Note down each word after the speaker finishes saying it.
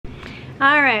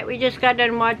Alright, we just got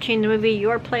done watching the movie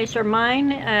Your Place or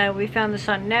Mine. We found this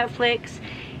on Netflix.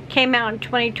 Came out in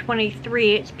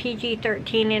 2023. It's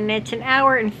PG-13 and it's an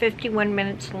hour and 51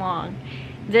 minutes long.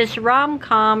 This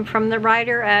rom-com from the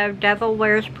writer of Devil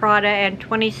Wears Prada and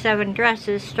 27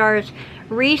 Dresses stars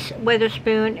Reese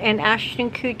Witherspoon and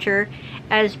Ashton Kutcher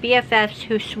as BFFs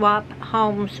who swap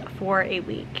homes for a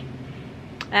week.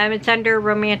 It's under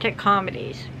romantic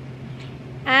comedies.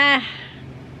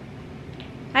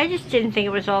 I just didn't think it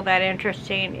was all that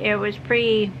interesting. It was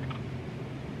pretty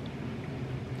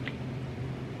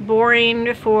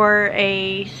boring for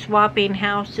a swapping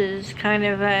houses kind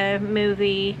of a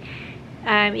movie.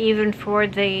 Even for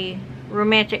the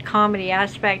romantic comedy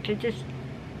aspect, I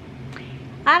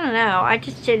don't know. I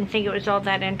just didn't think it was all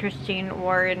that interesting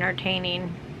or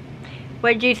entertaining.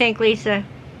 What did you think, Lisa?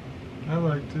 I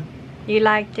liked it. You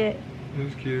liked it? It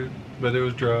was cute, but it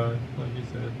was dry, like you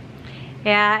said.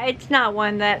 Yeah, it's not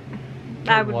one that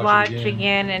I would watch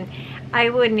again, and I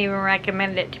wouldn't even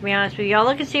recommend it, to be honest with you. I'll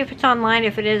look and see if it's online.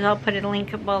 If it is, I'll put a link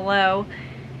below.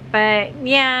 But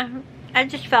yeah, I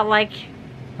just felt like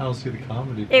I don't see the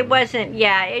comedy. It wasn't,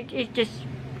 yeah,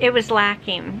 it was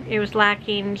lacking. It was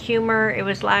lacking humor. It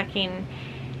was lacking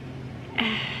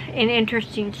an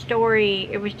interesting story.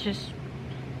 It was just,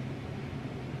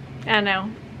 I don't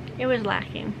know, it was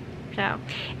lacking. So,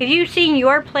 if you've seen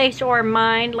Your Place or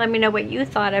Mine, let me know what you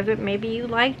thought of it. Maybe you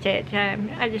liked it.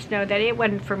 I just know that it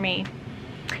wasn't for me.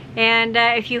 And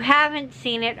if you haven't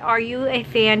seen it, are you a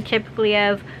fan typically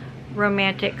of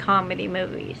romantic comedy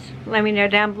movies? Let me know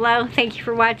down below. Thank you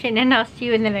for watching, and I'll see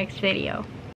you in the next video.